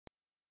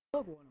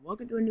Hello everyone,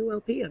 welcome to a new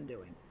LP I'm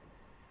doing.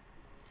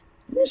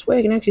 This way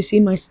I can actually see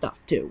my stuff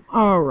too.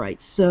 Alright,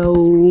 so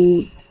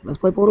let's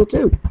play Portal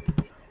 2.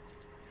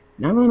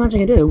 Not really much I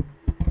can do.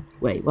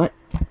 Wait, what?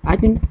 I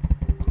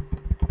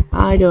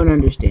don't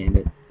understand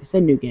it. It's a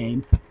new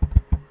game.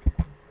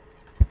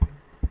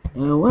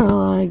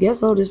 Well, I guess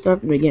I'll just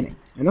start from the beginning.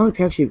 I don't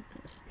actually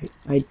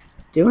appear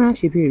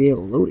to be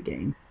able to load a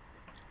game.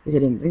 Because I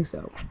didn't think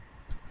so.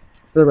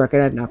 For the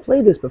record, I've not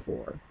played this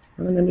before.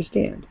 I don't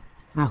understand.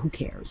 Who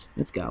cares?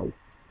 Let's go.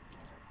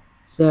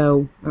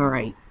 So,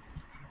 alright.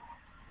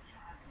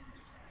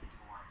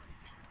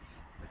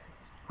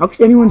 How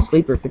could anyone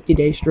sleep for 50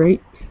 days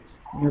straight?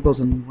 Miracles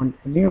of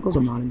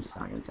modern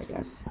science, I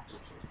guess.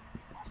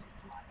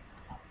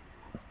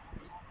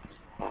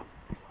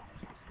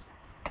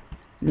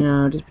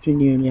 No, just between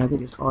you and me, I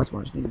think it's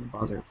Osmar needing the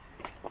buzzer.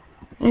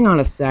 Hang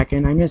on a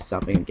second, I missed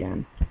something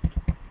again.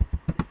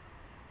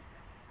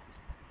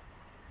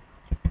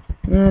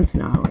 That's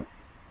not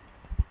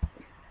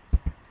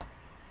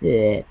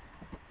it.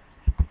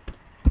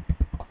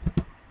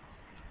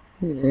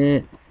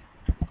 You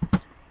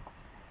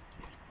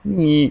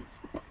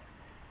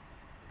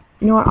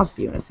know what, I'll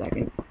see you in a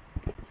second.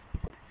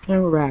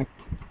 And we're back.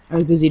 I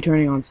was busy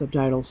turning on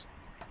subtitles.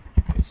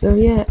 So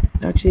yeah,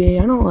 actually,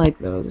 I don't like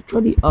those. I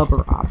tried the other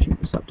option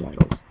for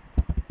subtitles,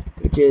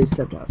 which is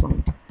subtitles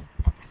only.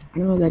 I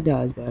don't know what that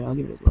does, but I'll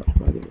give it a look.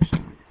 I'll give it a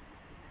shot.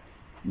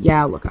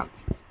 Yeah, I'll look up.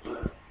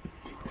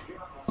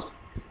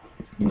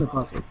 The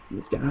puzzle.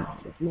 This guy on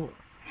the floor.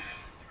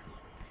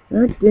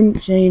 That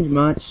didn't change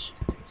much.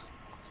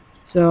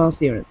 So I'll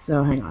see what it.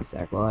 So hang on a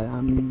sec while I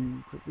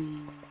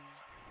quickly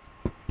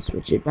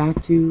switch it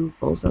back to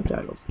full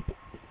subtitles.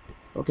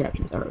 Full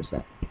captions are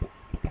set.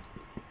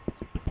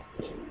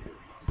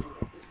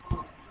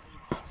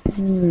 I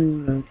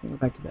can go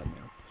back to bed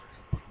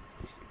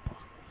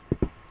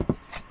now.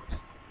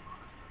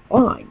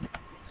 Fine.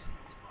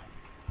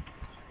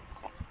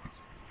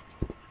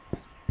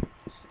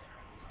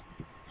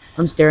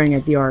 I'm staring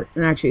at the art,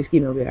 and actually,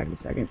 excuse me, I'll be back in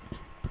a second.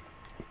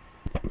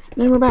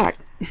 And we're back.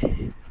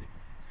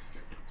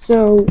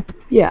 So,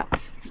 yeah,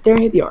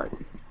 staring at the art.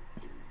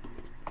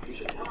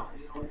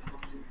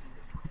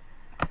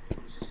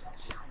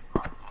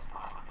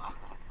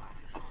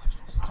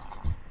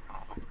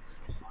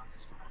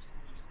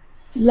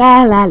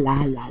 La la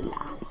la la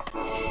la.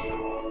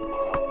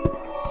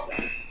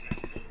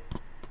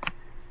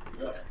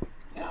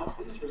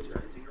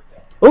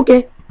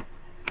 Okay.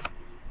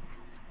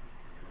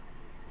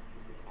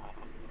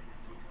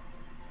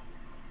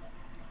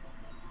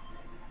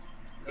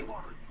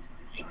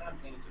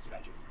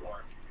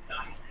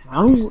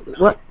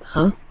 What?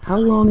 Huh? How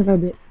long have I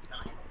been?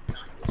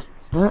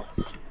 What?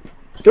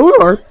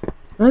 Sure.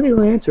 I think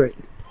I'll answer it.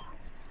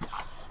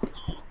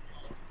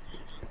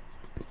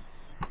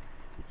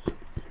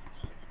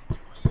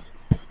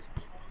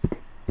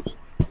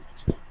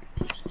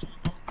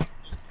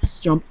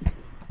 Jump.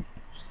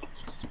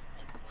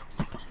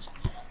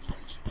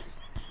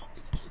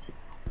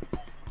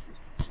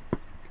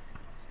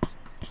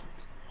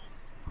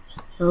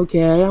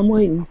 Okay, I'm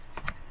waiting.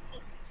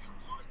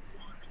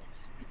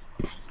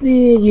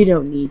 You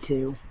don't need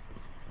to.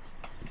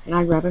 And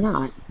I'd rather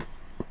not.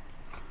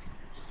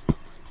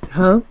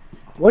 Huh?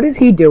 What is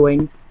he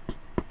doing?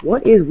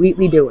 What is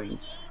Wheatley doing?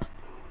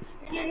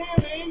 Can you hear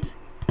me?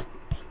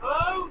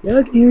 Hello? Yeah,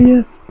 I can hear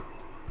you.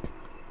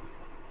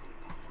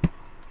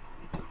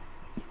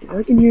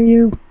 I can hear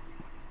you.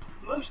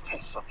 Most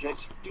test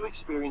subjects do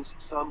experience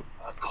some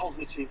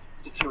cognitive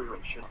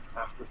deterioration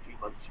after a few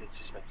months in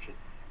suspension.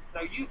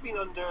 Now, you've been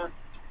under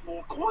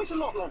for quite a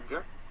lot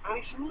longer, and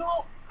it's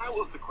not out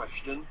of the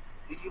question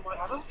that you might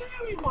have a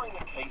very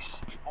minor case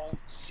of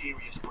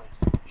serious brain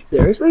damage.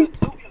 Seriously?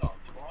 Don't get alarmed,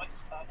 alright?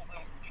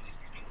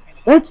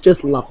 That's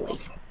just lovely.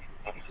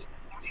 That is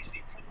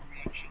the proper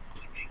reaction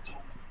to being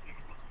told that you're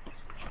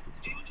not.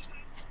 Do you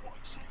understand what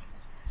I'm saying?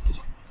 Does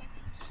all my make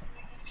any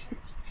sense?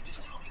 Just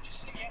tell me, just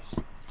say yes.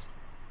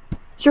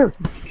 Sure.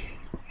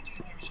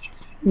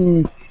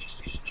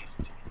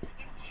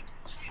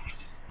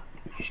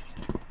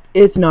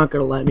 It's not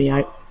gonna let me.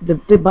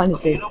 The button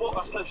is. You know what?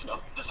 That's close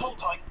enough. Just hold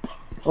tight.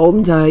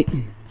 Holding tight.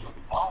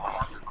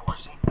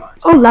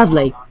 Oh,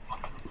 lovely.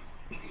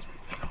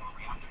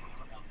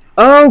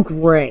 Oh,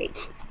 great.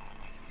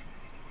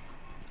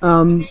 What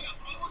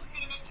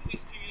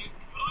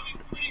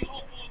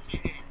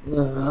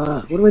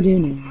do I do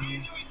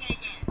now?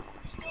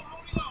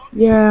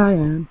 Yeah, I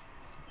am.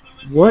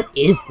 What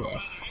is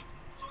this?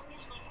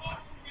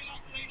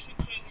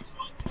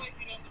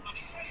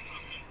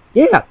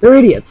 Yeah, they're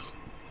idiots.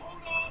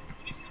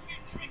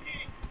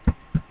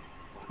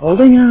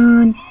 Holding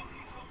on.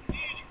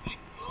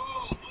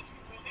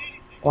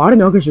 Oh, I don't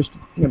know, because just...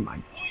 Never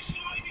mind.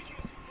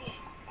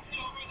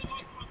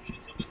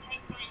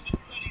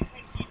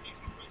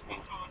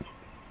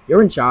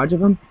 You're in charge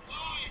of them?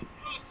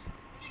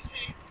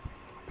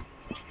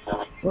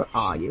 Where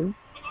are you?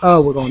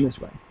 Oh, we're going this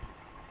way.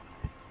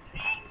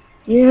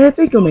 Yeah, I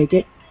think you'll make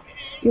it.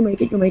 You'll make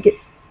it, you'll make it.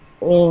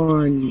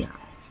 Or not.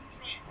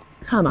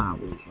 Come on,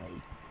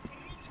 Weasley.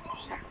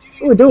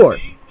 Oh, a door.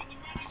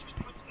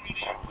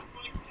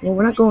 Well,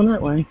 we're not going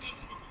that way.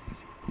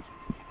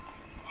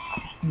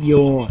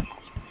 Yawn.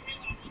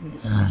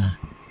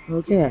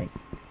 Okay.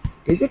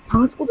 Is it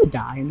possible to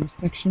die in this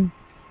section?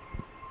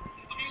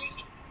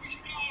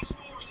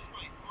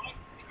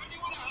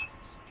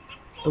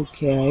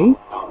 Okay.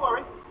 Don't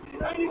worry.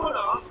 If anyone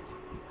asks,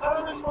 tell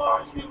them as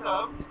far as you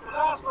know, the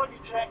last time you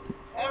checked,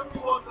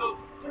 everyone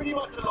looked pretty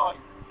much alike.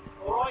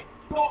 Alright?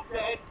 Not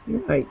dead.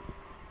 You're right.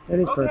 That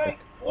is Okay,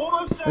 perfect.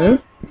 almost Huh? there.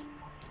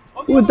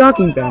 On the Ooh, a other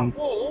docking side of bay. that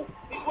wall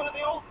is one of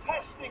the old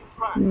testing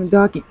tracks.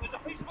 Docking. There's a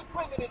piece of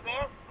equipment in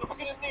there that we're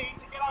going to need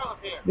to get out of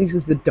here. This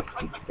is the I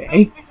docking think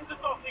bay. this is the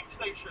docking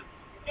station.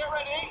 Get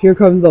ready. Here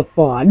comes the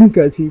fun,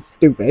 because he's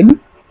stupid.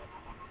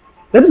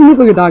 That doesn't look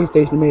like a docking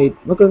station to me.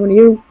 Look like one of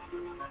you?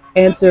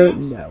 Answer,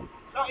 no.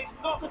 That is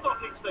not the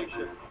docking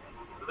station.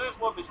 So there's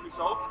one mystery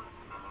solved.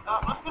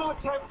 I'm going to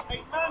attempt a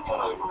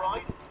manual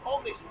override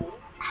on this wall.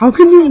 How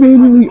can you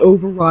manually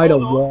override a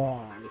wall?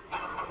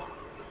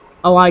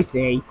 Oh, I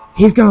see.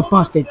 He's gonna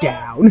bust it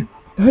down.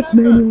 That's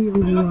manually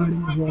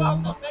overriding the wall.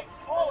 Not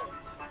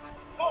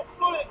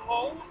bullet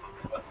holes,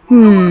 but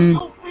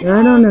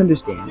I don't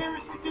understand.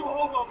 seriously do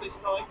hold on this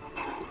time.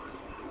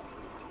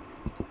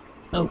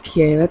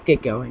 Okay, let's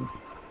get going.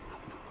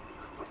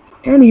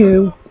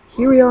 Anywho,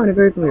 here we are in a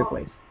very familiar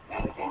place.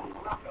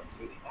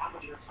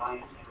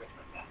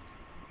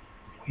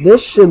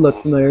 This should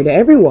look familiar to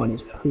everyone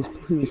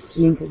who's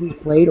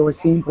played or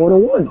seen Portal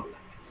 1.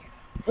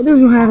 For those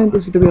who haven't,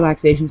 this is the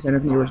relaxation center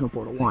from the original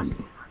Portal 1.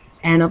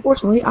 And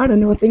unfortunately, I don't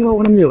know a thing about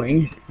what I'm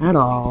doing at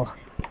all.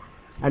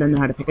 I don't know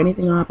how to pick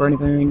anything up or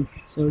anything.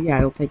 So yeah,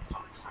 it'll take...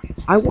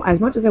 as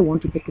much as I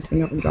want to pick this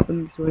thing up and drop it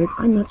into it,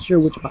 I'm not sure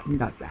which button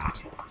does that.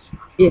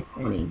 If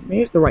any.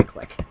 Maybe it's the right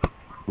click.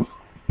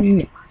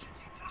 No.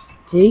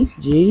 T,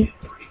 G,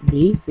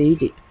 B, C,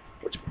 D.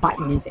 Which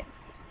button is it?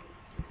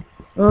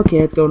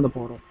 Okay, let's go to the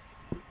portal.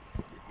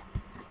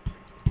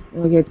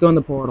 Okay, let's go in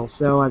the portal.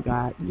 So I've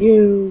got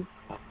you.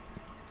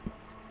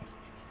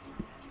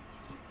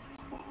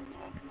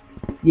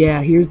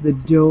 Yeah, here's the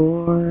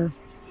door.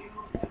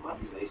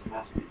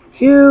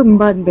 Cube and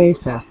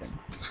button-based testing.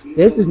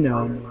 This is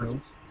no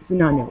new. This is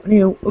not new.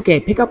 Anyway, okay,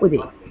 pick up with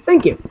E.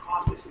 Thank you.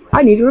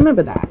 I need to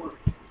remember that.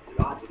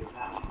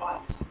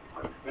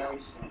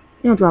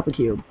 Now drop the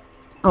cube.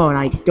 Oh, and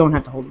I don't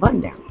have to hold the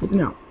button down. Good to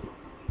know.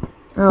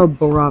 Oh,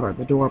 brother,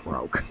 the door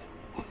broke.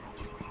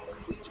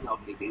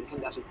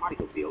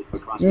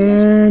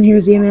 And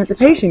here's the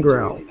emancipation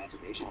grill.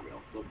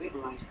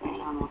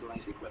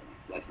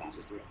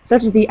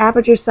 Such as the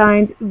aperture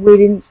science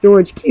within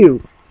storage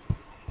cube.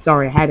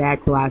 Sorry, I had to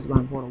add glasses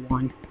on Portal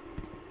 1.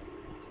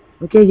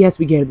 Okay, yes,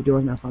 we get it. The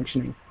door's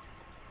malfunctioning.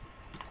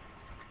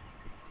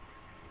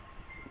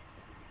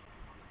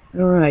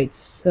 Alright,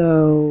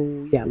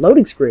 so... yeah,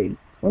 loading screen.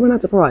 Well, we're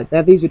not surprised. They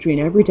have these between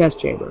every test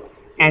chamber.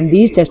 And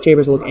these test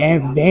chambers look very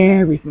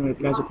familiar if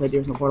you guys have played the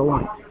original Portal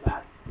 1.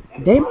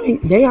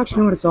 They actually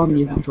know how to solve and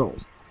use the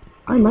controls.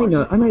 I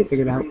might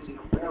figure it out.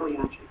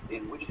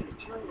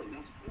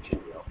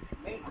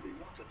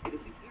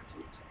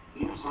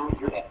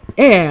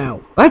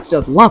 Ew, that's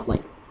just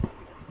lovely.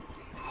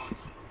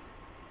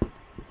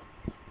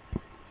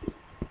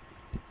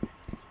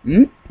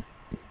 Where's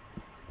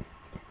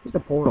the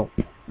portal?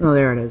 Oh,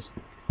 there it is.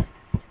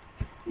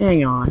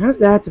 Hang on, how's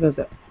that supposed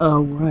to...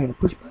 oh, right, I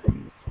push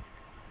buttons.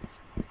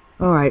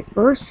 Alright,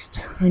 first,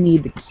 I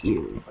need the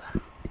cube.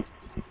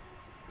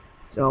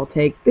 So I'll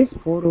take this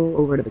portal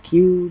over to the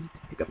cube,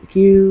 pick up the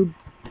cube,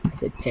 I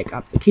said pick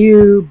up the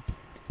cube,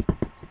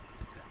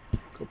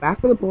 go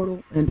back to the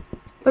portal, and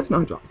let's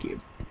not drop the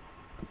cube.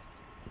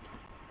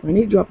 I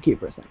need to drop the cube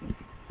for a second.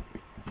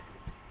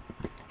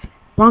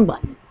 Wrong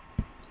button.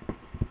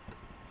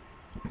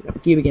 Pick up the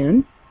cube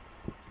again.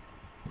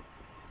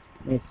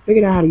 I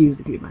figured out how to use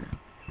the cube by now.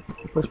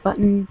 Push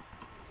button,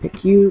 pick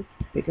cube,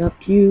 pick up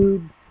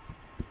cube,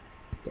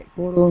 take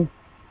portal,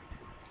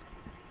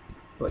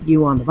 put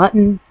you on the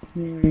button.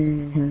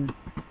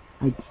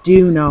 I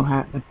do know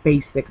how the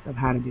basics of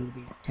how to do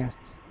these tests.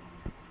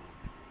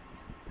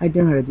 I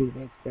know how to do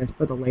this test,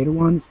 but the later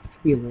ones,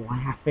 I'd be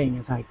laughing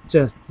as I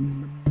just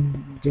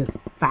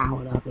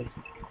foul it up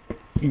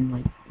and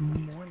like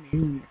more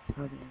names.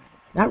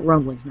 That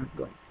rumbling's not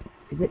good,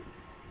 is it?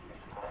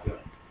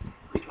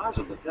 Because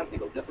of the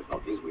technical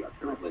difficulties we are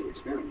currently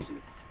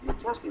experiencing, the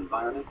test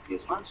environment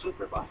is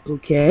unsupervised.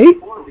 Okay.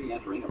 Before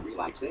re-entering a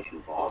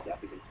relaxation vault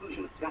at the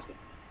conclusion of testing,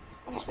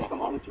 please take a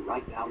moment to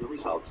write down the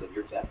results of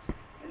your test.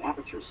 An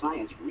Aperture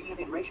Science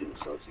Reintegration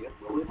Associate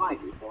will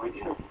remind you for an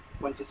interview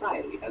when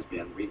society has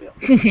been rebuilt.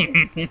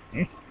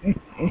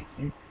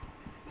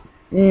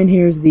 And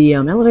here's the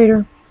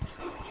elevator.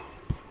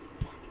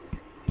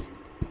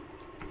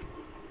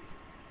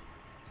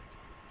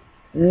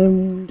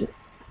 And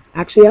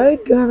actually, I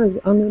have an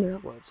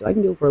unlimited upload, so I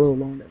can go for a little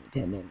longer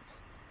than 10 minutes.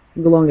 I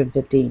can go longer than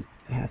 15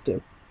 if I have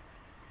to.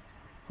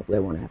 Hopefully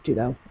I won't have to,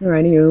 though.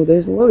 Alright, anyway,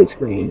 there's a loading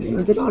screen.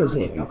 And the daughter's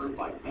here.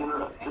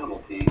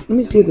 Let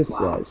me see what this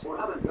says.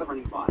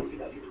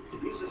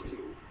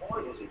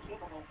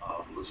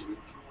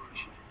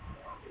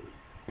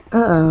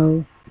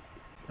 Uh-oh.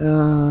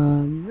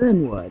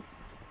 Then what?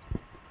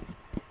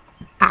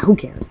 Ah, who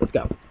cares? Let's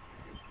go.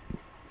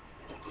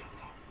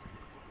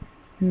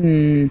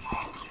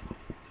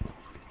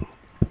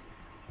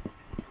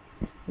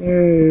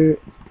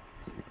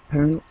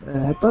 Apparently,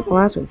 I thought the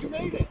last one was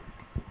something good.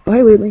 Oh,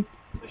 hey, Wheatley.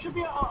 There should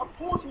be a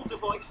portal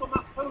device on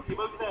that podium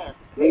over there.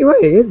 Yeah, you're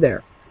right, it is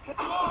there.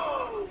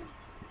 Oh!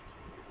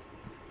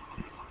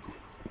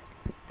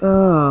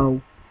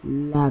 Oh,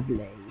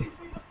 lovely.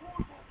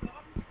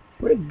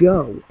 Where'd it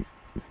go?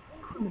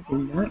 Couldn't have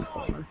been that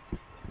far.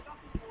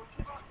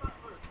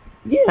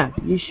 Yeah,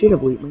 you should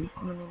have, Wheatley.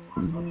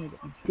 No, you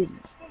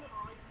didn't.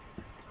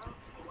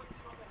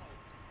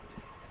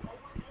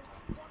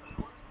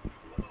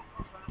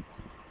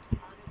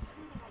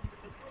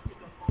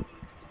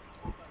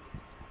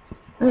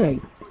 Hey.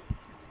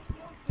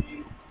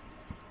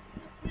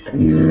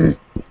 Yeah,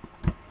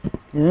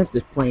 that's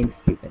just plain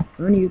stupid.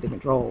 Learn to use the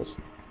controls.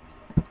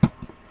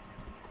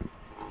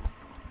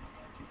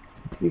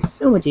 It'd be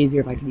so much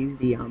easier if I could use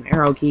the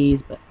arrow keys,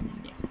 but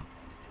yeah.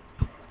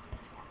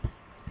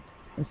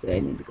 Let's say I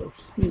need to go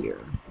here.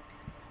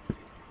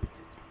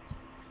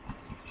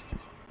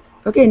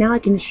 Okay, now I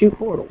can shoot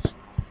portals.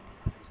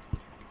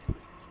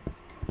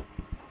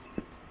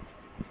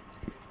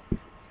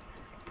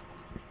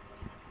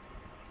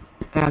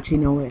 Actually,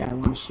 no, wait, I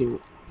want to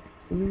shoot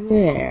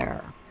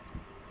there.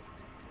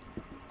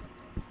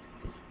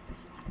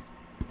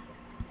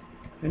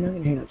 I'm not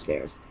going to head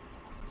upstairs.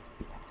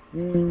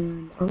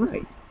 And,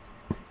 alright.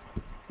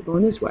 We're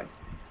going this way.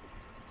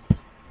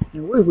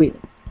 Now, where's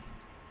Wheatley?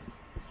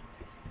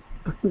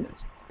 Oh, who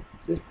knows?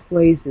 This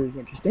place is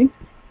interesting.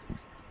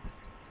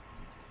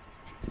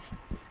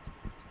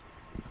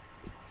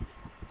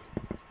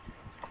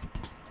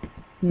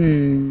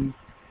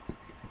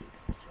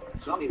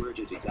 Some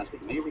emergency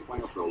testing may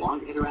require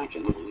prolonged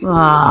interaction with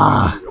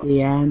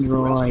the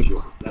android.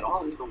 That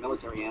all legal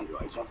military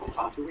androids have been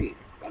taught to read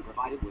and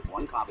provided with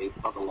one copy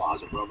of the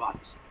Laws of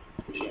Robotics.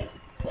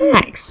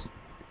 Thanks.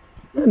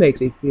 That makes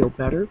me feel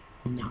better.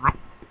 Not.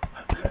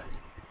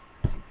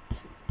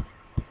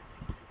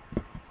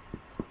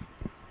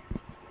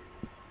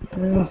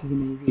 This is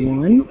an easy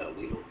one.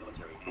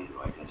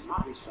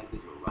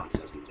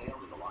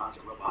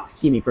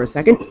 Excuse me for a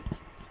second.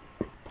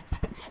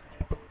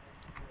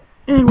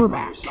 And we're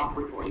back.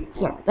 Sorry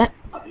about that.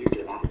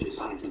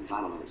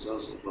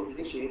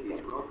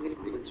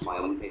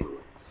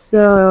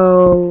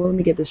 So, let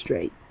me get this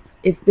straight.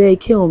 If they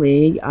kill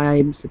me,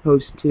 I'm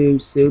supposed to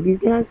sue these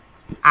guys?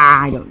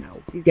 I don't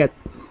know. These guys...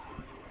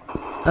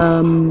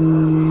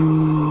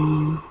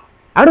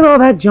 How did all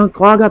that junk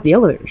clog up the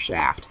elevator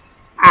shaft?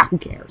 Ah, who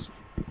cares?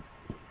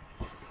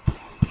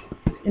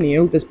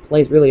 Anywho, this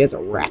place really is a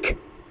wreck.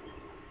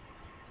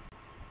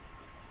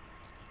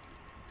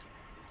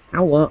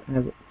 How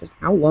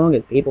long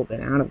has people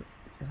been out of it?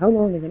 How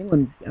long has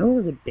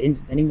it been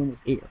since anyone was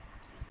here?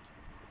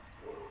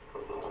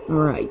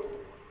 Alright.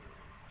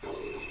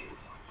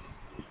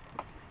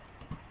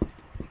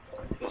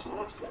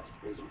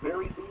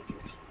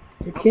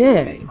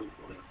 Okay.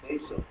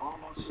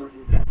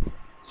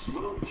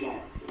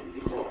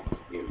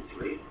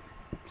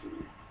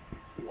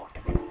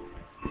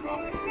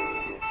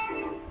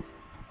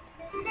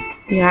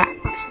 Yeah,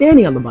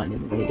 standing on the button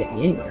isn't going to get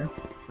me anywhere.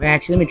 Well,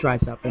 actually, let me try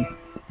something.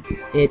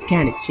 It's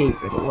kind of cheap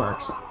if it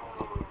works.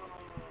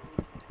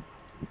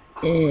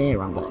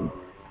 Wrong button.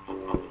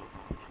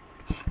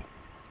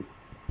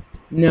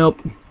 Nope.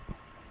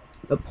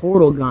 The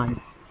portal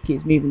gun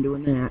keeps me from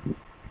doing that.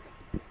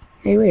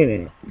 Hey, wait a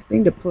minute. I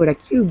need to put a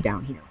cube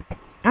down here.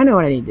 I know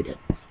what I need to do.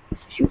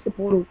 Shoot the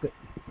portal.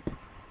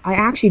 I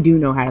actually do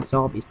know how to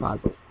solve these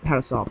puzzles. How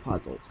to solve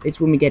puzzles. It's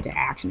when we get to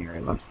action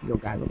area. You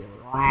guys will be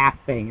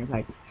laughing as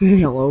I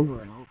fail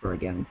over and over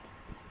again.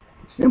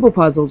 Simple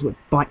puzzles with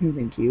buttons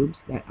and cubes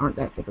that aren't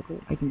that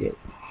difficult, I can do.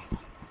 I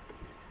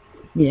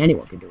mean,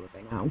 anyone can do it,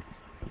 they know.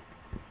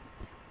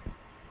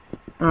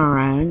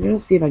 Alright, I'm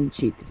gonna see if I can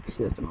cheat the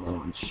system a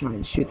little and try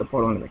and shoot the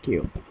portal into the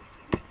cube.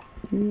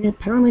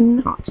 Apparently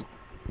not.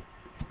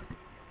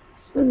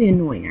 It's really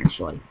annoying,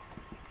 actually.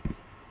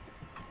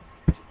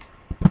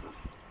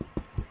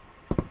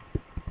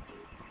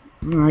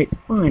 Alright,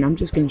 fine, I'm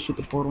just gonna shoot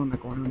the portal in the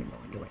ground and go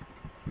into it.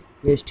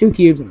 There's 2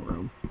 cubes in the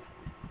room.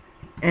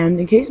 And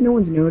in case no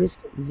one's noticed,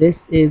 this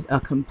is a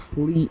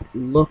complete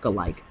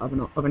look-alike of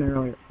an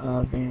earlier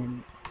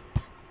van.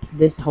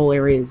 This whole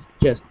area is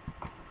just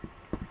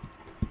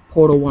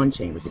Portal 1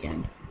 chambers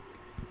again.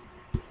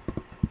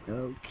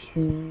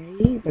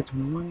 Okay, that's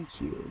 1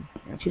 cube.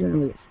 Actually, don't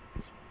really.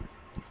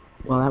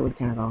 Well, that was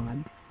kind of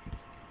odd.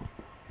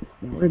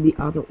 Now, where'd the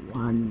other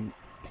one?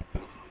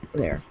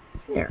 There.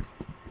 There.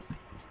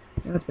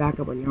 Now let's back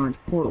up where the orange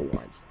portal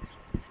was.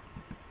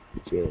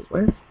 Which is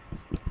where?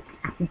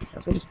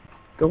 I just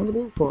go in the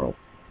blue portal.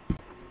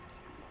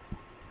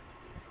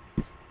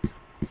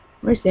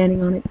 Am I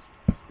standing on it?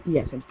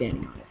 Yes, I'm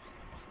standing on it.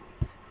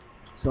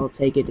 So I'll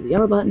take it to the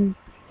other button.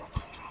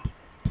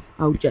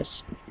 I'll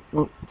just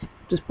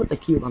put the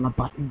cube on the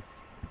button.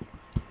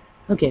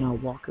 Okay, and I'll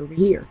walk over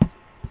here.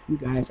 You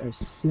guys are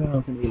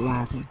so gonna be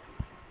laughing.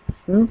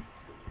 Huh?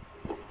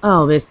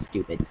 Oh, this is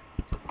stupid.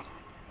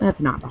 That's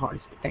not the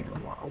hardest thing in the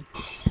world.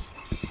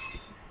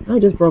 I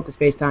just broke a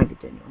space-time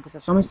continuum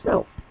because I saw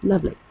myself.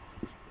 Lovely.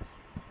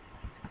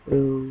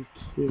 Okay.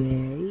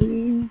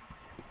 I'm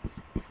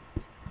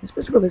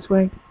supposed to go this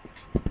way.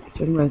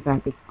 Judging by the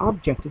fact this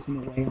object is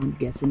in the way, I'm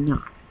guessing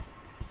not.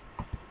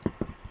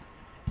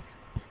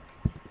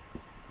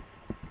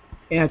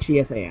 Actually,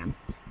 yes I am.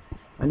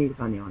 I need to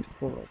find the orange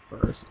portal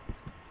first.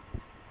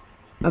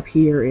 Up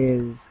here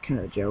is kind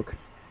of a joke.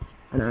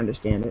 I don't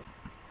understand it.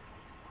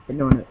 But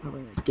no one,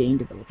 probably a game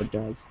developer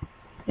does.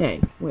 Hey,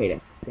 wait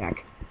a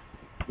sec.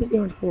 Where's the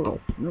orange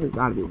portal? I know there's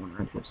gotta be one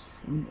around here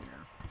somewhere.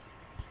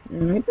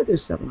 And I bet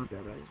there's something up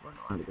there, but I just don't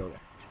know how to go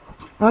there.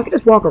 Oh, I can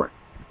just walk around.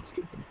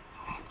 Stupid.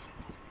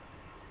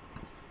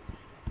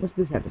 What's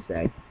this have to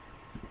say?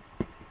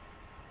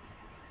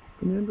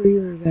 Remember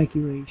your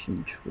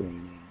evacuation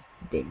training.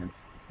 Dance.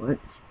 What?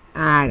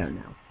 I don't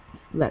know.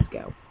 Let's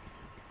go.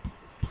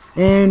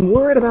 And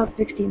we're at about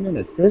 16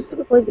 minutes. This is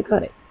the place to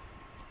cut it.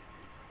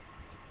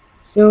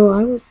 So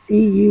I will see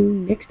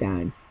you next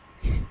time.